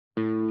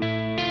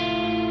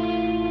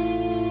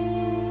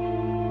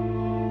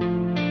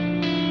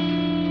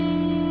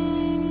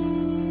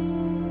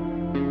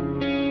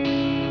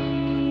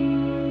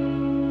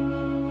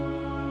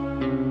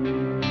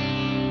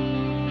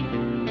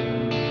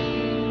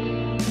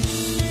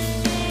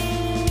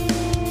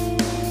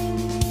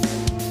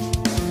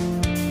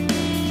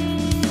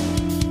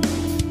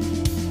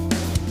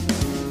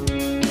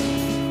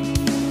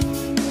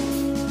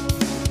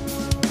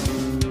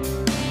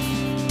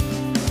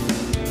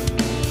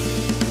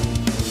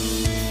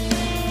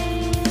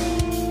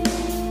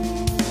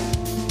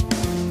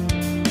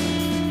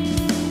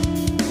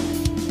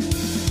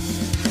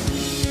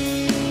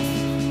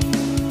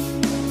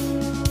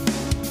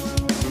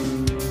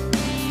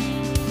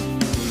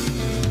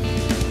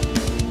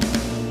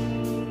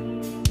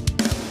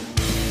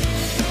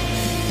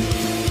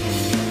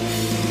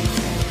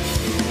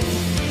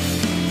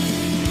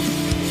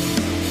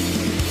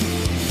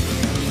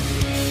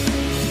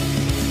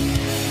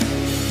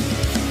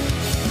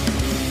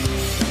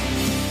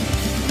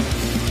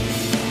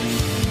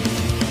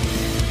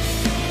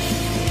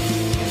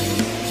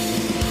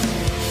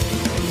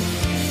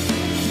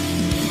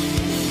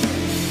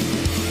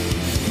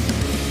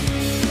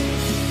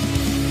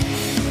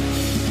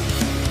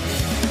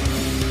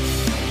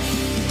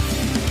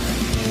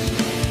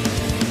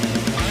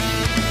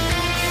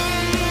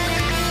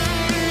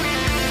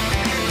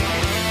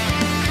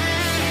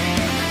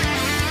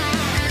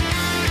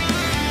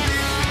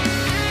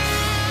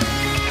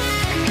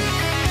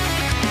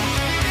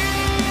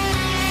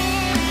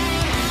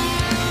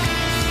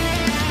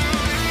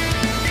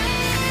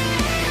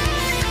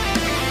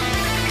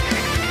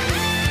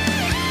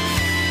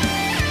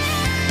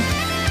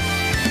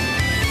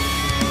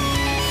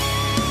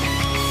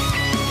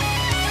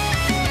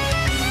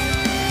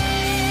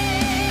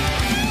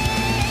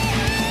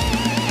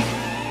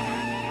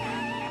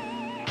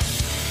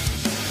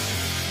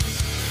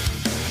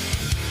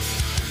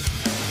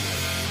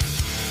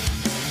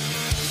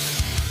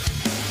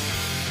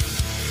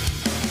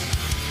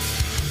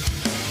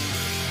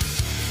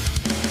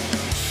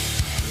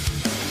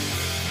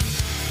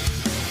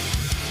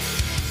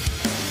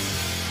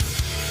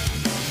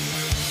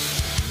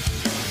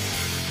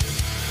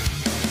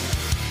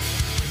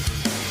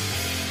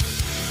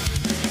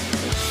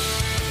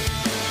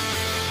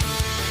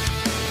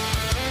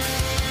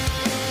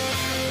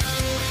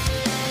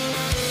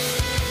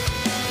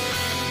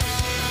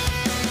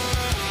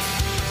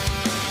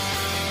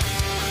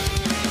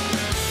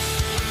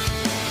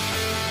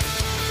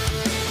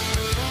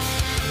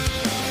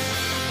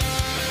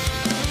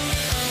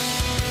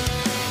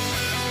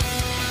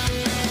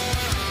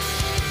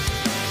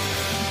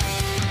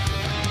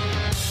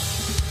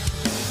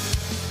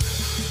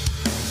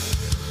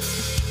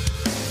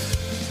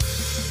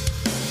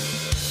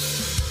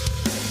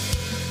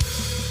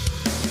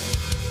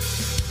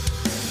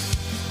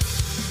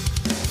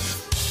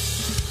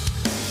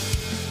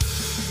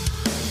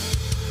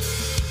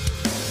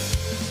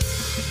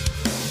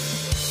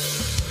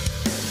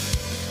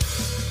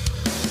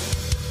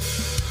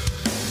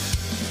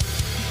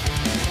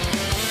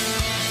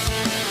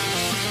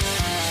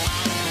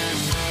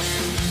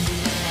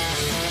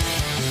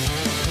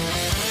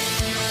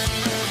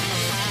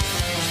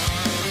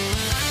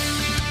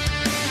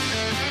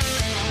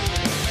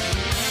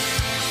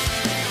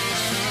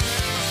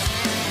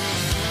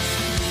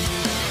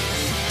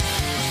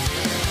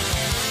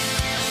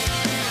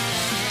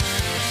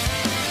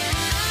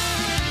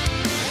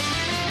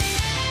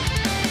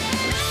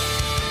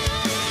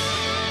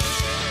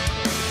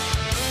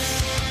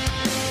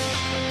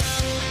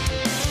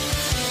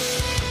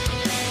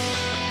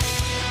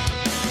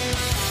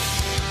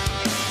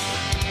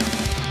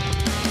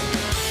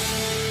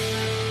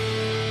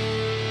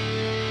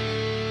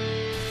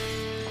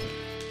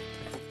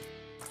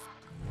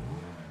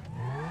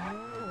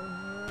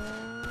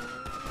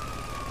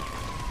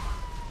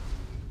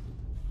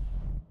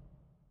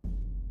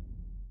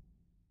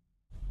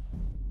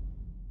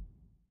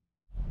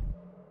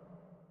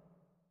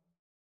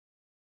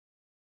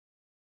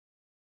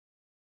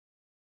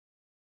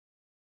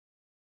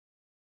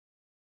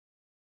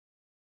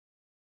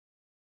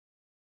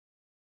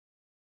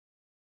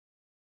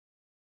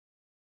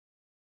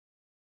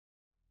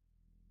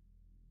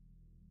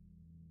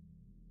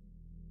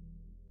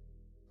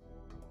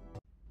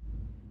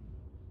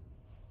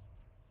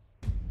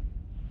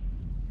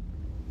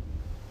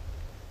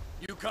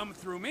You come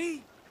through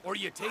me, or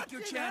you take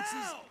your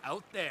chances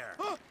out there.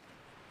 Huh?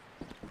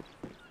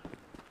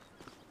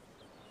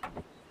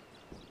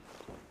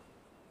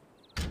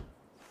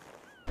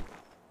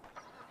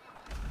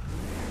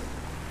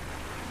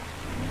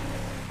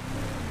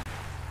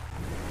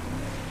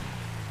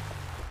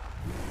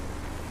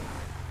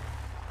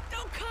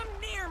 Don't come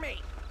near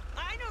me!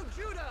 I know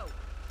judo!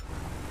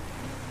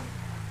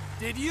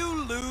 Did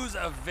you lose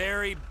a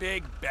very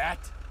big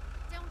bet?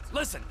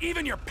 Listen,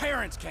 even your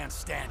parents can't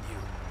stand you.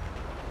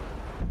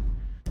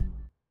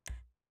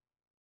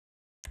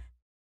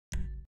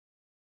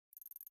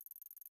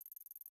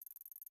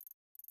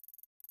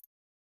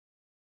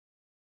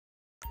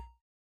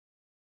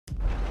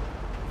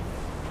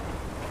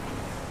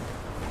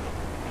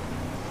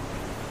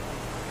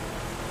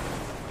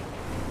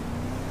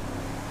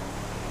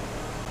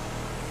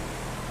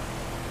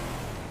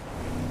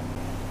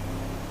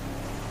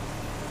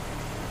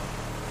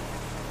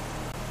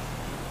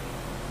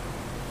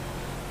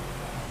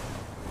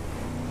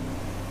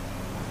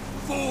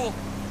 Fool!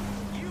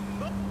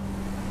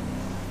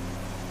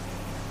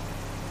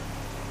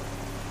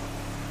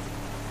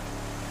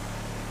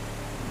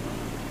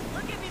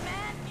 Look at me,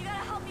 man! You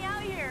gotta help me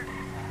out here!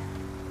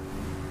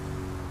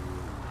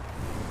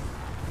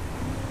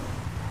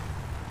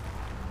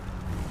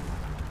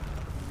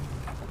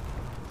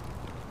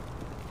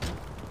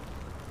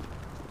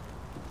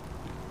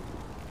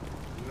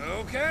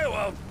 Okay,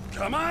 well,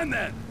 come on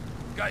then.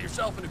 Got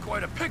yourself into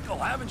quite a pickle,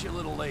 haven't you,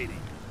 little lady?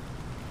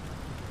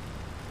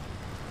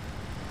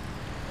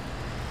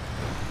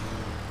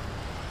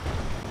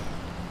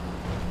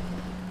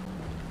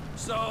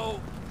 So,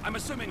 I'm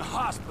assuming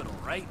hospital,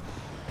 right?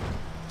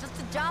 Just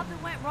a job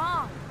that went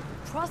wrong.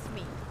 Trust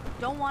me,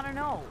 don't want to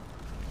know.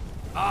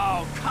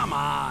 Oh, come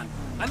on.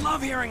 I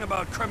love hearing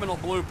about criminal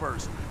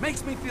bloopers.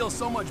 Makes me feel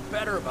so much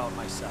better about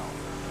myself.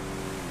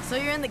 So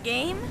you're in the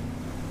game?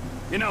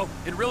 You know,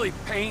 it really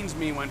pains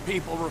me when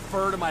people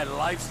refer to my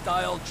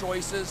lifestyle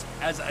choices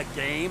as a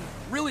game.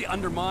 Really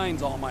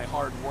undermines all my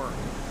hard work.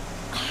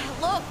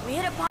 Look, we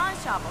hit a pawn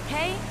shop,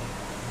 okay?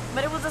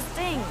 But it was a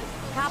sting.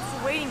 Cops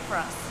were waiting for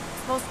us.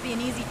 Supposed to be an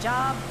easy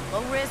job,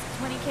 low risk,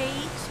 20K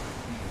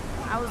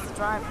each. I was the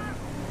driver.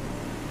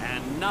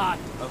 And not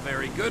a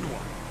very good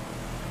one.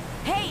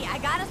 Hey, I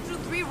got us through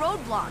 3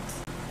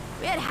 roadblocks.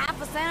 We had half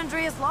of San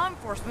Andreas law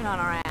enforcement on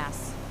our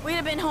ass. We'd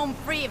have been home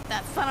free if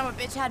that son of a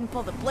bitch hadn't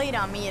pulled a blade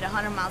on me at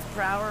 100 miles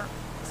per hour.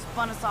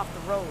 Spun us off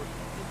the road.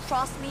 You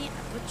cross me,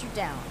 I put you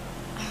down.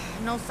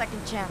 No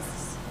second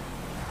chances.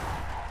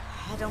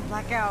 I don't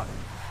black out.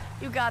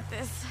 You got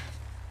this.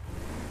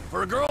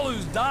 For a girl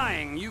who's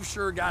dying, you've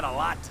sure got a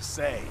lot to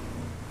say.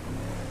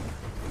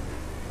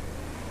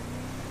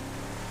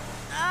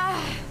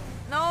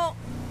 No.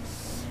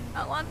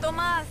 Aguanto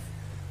más.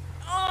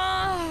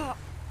 Oh.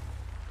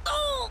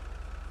 Oh.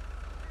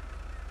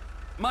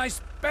 My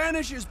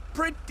Spanish is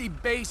pretty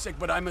basic,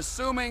 but I'm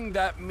assuming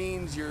that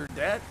means you're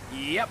dead?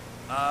 Yep.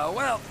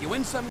 Well, you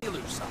win some, you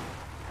lose some.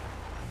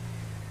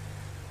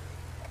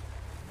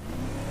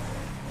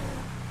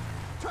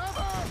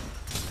 Trevor!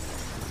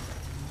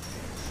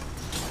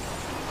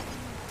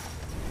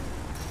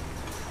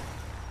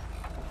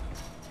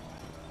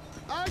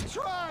 I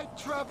tried,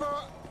 Trevor!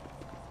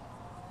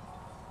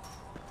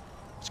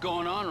 What's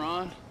going on,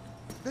 Ron?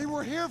 They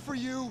were here for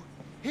you.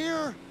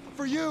 Here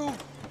for you.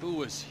 Who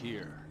was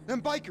here?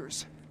 Them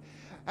bikers.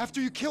 After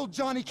you killed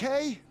Johnny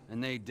K.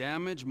 And they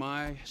damage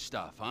my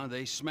stuff, huh?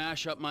 They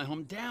smash up my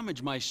home,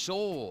 damage my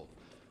soul.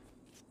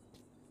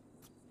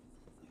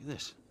 Look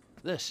at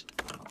this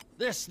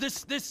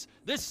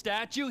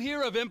statue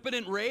here of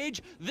impotent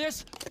rage,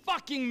 this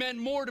fucking meant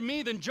more to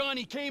me than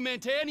Johnny K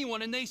meant to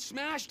anyone, and they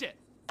smashed it.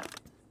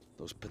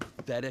 Those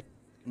pathetic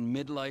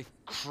midlife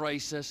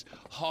crisis,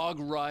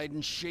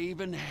 hog-riding,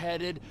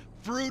 shaven-headed,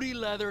 fruity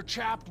leather,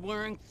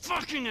 chapped-wearing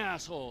fucking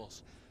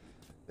assholes.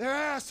 They're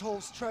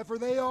assholes, Trevor.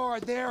 They are.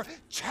 They're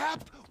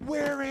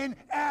chap-wearing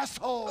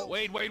assholes.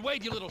 Wait,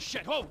 you little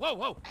shit.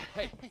 Whoa.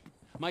 Hey,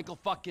 Michael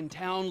fucking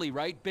Townley,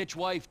 right? Bitch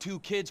wife, 2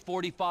 kids,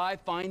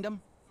 45. Find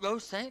him?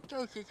 Los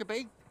Santos is a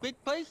big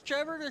place,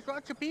 Trevor. There's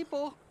lots of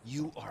people.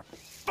 You are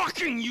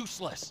fucking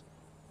useless.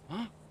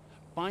 Huh?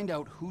 Find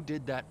out who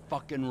did that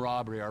fucking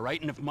robbery, all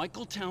right? And if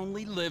Michael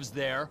Townley lives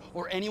there,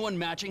 or anyone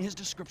matching his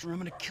description, I'm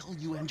gonna kill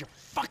you and your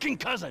fucking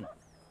cousin.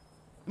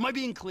 Am I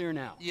being clear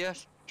now?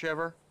 Yes,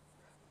 Trevor.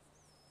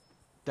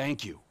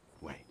 Thank you,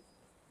 Wade.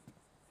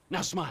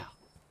 Now smile.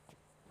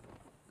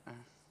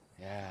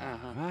 Yeah,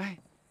 right?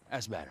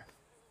 That's better.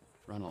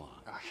 Run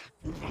along.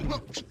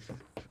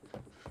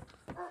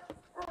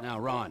 Now,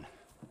 Ron,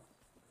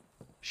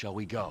 shall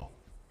we go?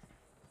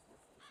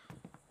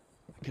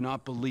 I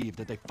cannot believe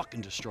that they fucking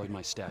destroyed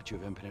my statue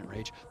of impotent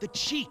rage. The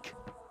cheek,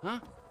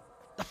 huh?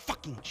 The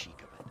fucking cheek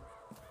of it.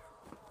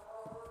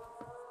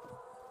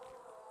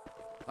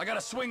 I gotta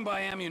swing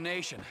by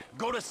ammunition.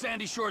 Go to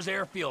Sandy Shores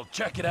Airfield,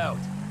 check it out.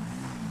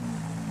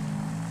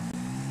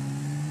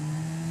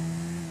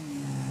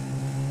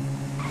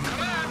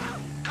 Come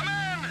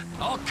in!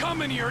 I'll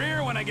come in your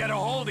ear when I get a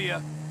hold of you.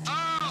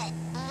 Oh,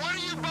 what are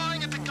you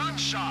buying at the gun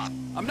shop? shop.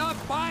 I'm not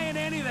buying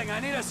anything.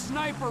 I need a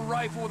sniper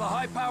rifle with a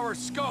high-power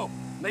scope.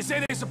 They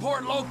say they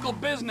support local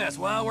business.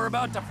 Well, we're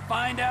about to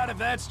find out if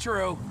that's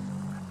true.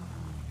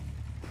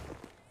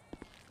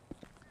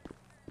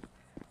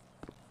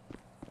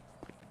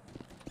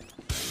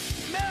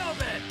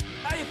 Melvin!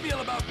 How you feel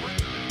about...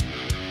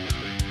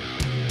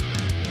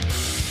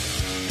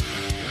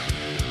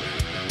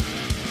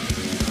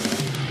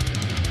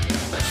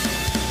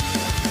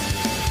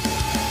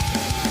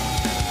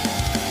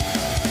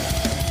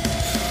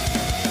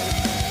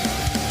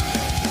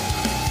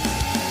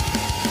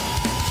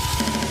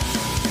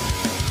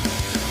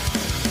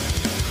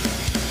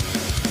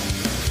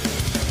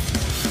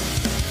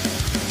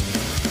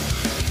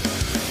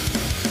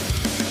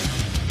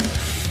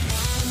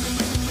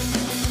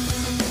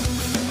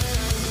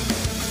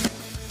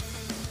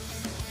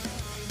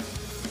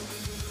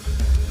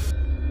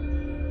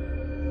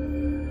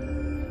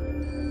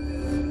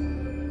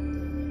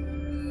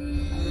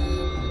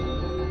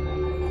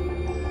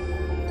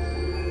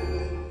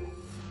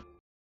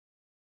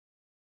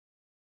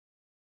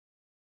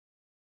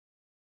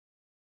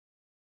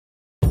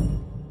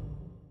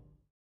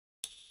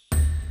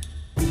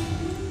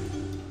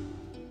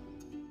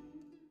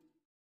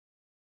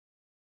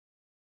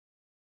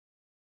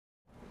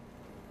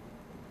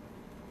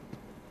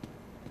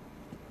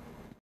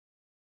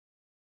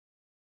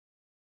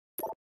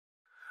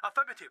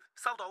 Affirmative，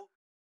收到。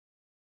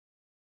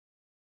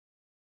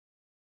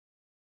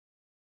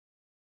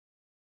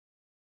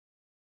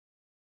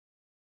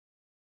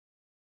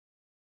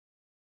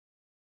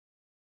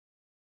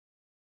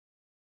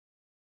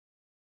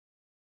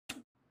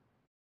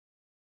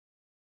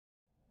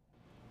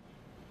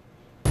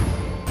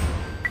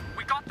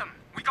We got them.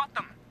 We got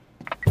them.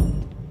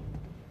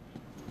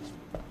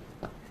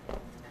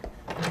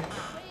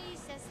 Ray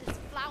says his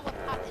flower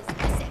pot is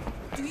missing.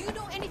 Do you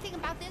know anything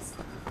about this?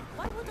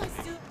 Why would I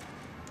do?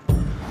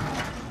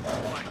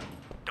 Boy,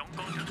 don't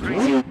go too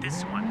crazy with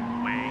this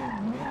one, Wei.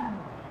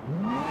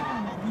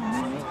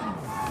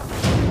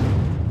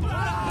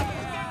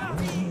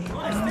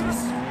 What is this?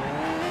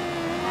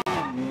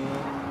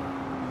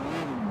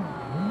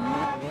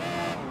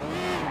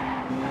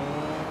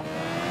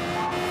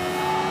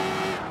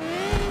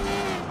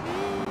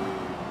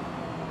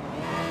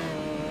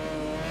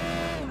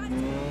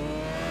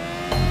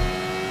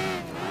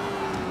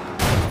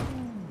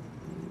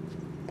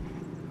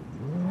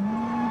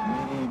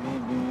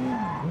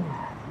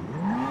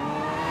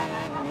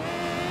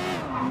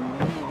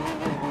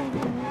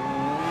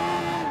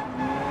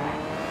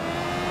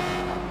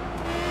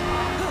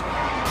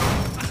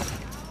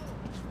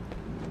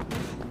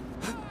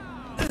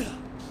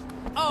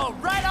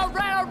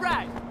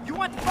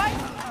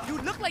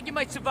 You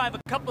might survive a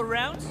couple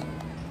rounds.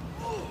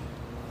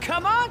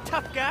 Come on,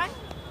 tough guy.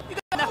 You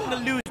got nothing to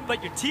lose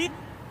but your teeth.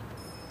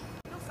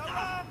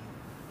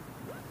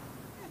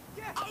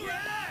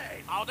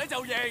 Hào tới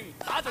dầu vàng,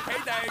 đã thực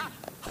hiện tiền.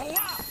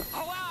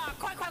 Hào à,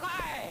 khoai.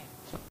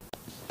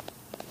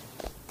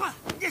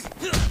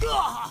 Yes.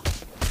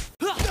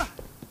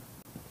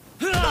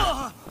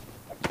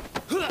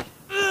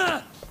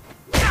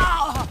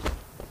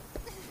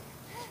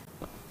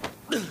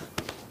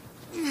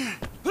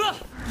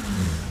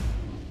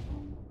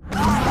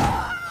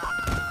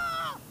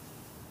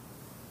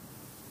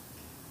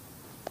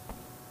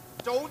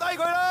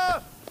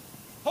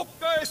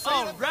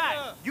 All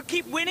right, you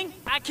keep winning,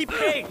 I keep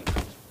paying.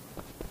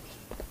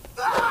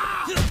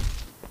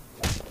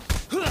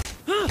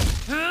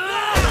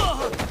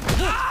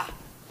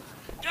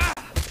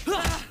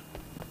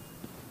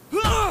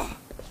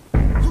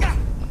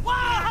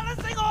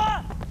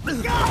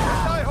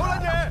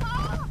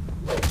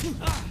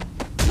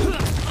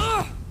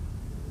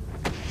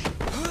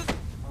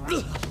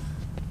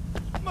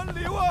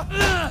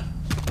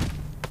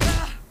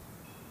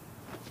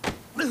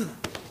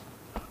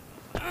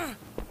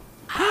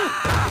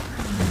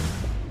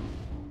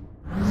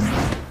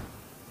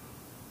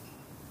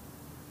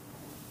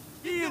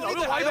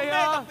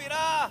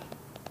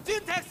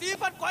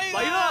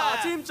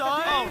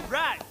 All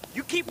right,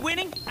 you keep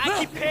winning, I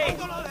keep paying.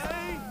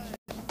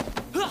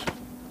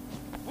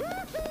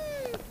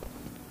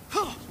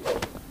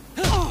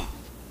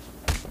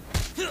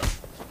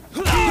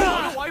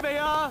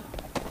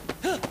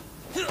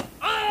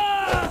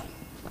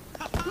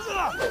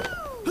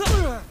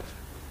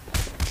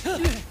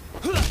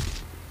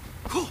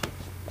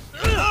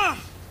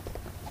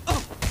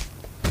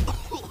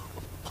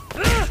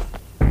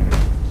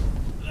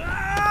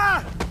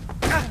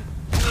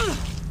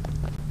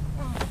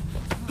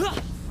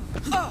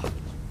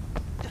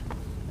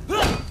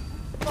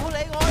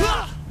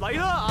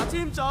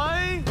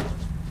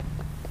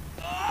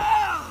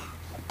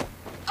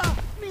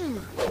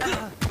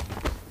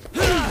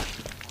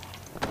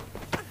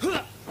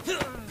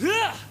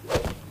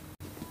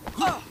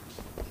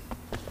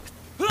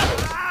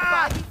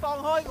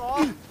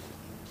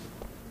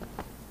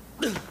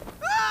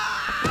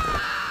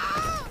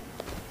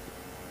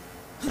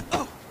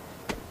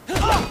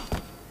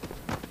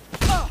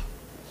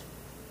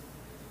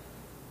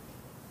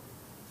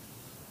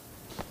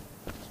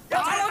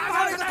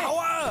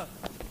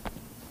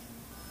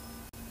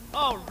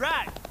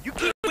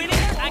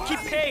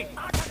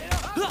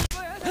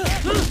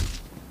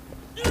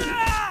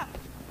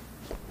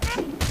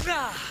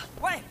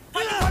 喂，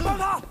快啲開幫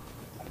我！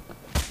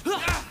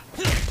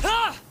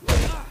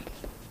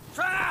下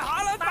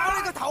撚爆你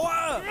個頭啊！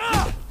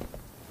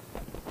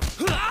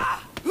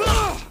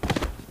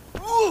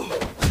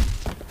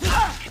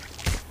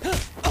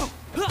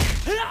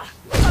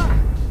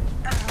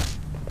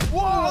哇！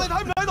你睇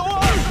唔睇到啊？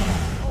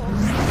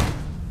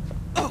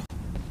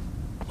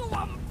都話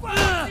唔關我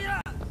事啦，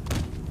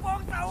幫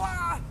手啊！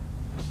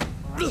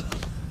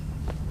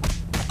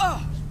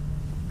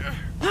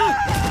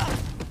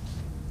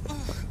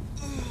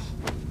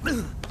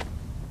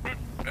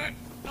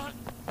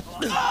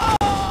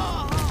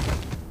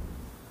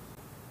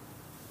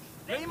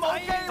你冇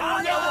機會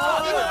啊！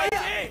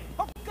仆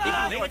街！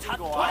你個柒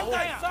頭啊！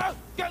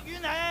腳軟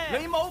嚟！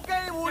你冇機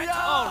會啊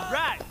 ！All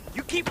right,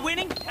 you keep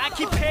winning, I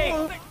keep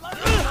paying.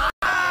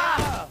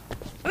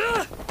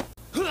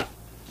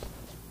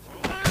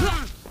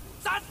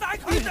 殺晒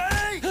佢哋！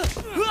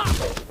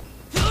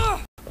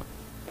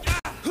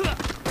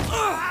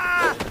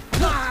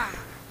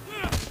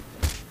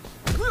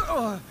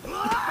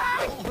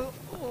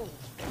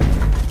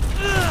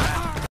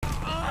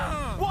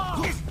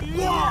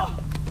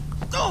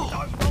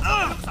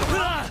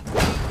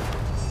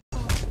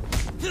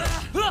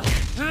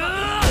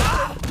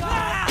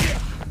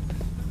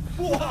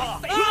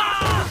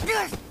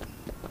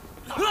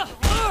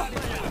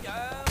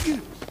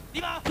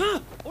點啊？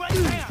好撚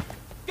聽啊！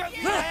腳軟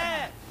嘅，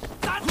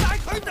殺晒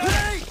佢哋！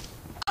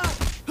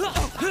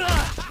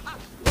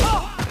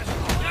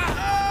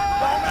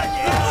講乜嘢？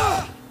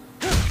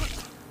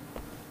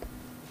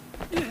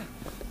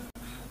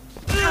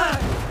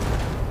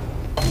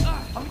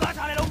冚家鏟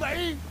你老味！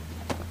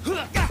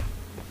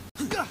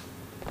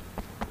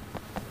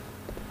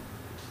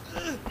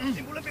你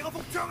冇撚俾我復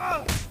槍啊！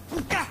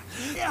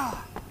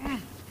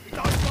再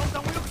放就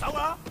會喐手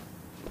啦！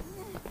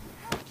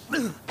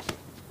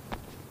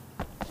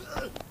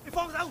你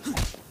放手！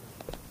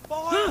放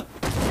開！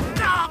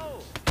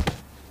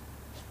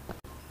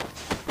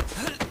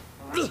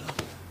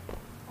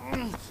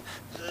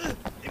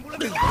你冇撚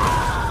俾我！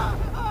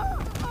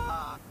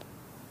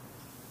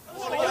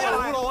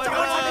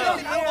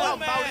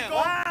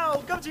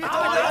今次你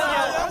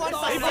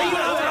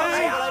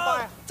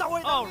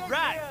All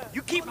right,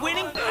 you keep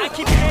winning, I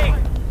keep paying.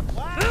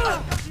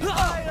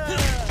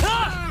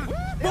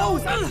 冇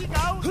手指狗！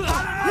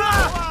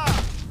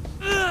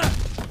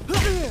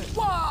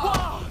哇！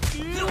死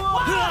我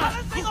啊！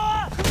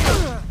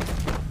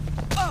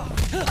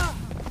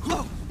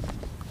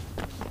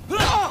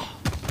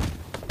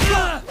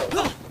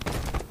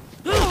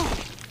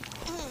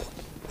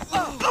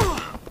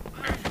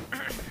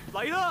嚟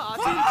啦，阿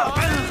尖仔！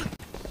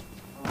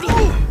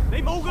你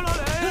冇㗎啦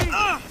你！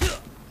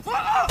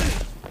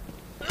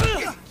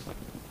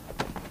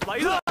嚟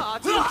啦，阿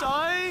尖仔！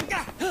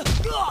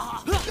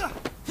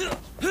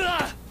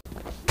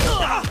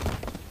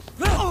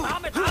打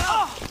咪打咯！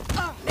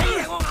你贏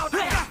我咬低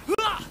啊！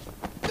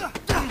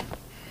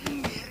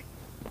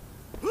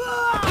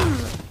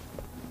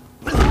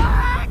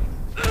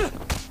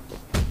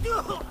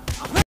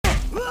乜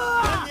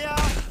嘢啊？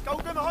夠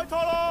姜咪開拖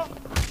咯！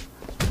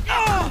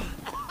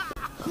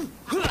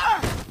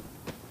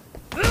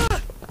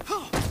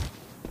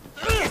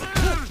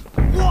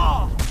哇！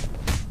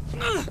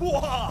哇！哇！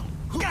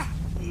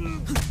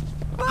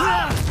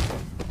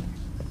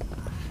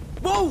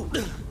哇！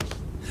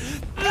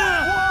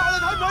你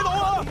睇唔睇到啊？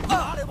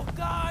你仆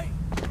街！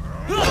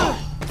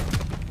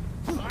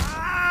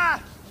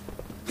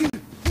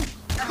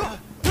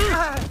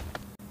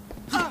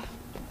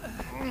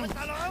喂，大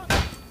佬，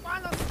關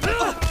我事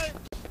啊！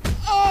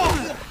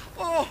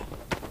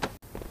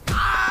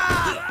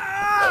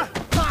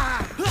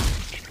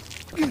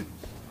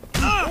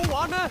好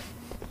玩咩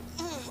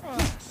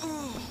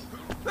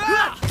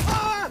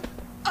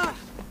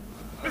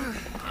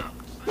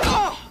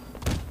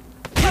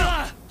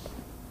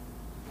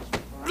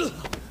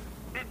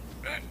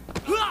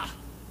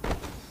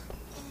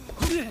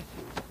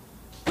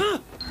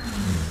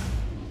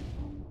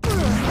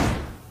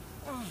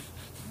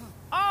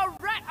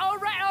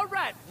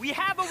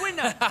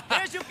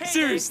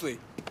？Seriously,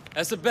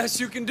 that's the best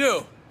you can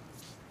do.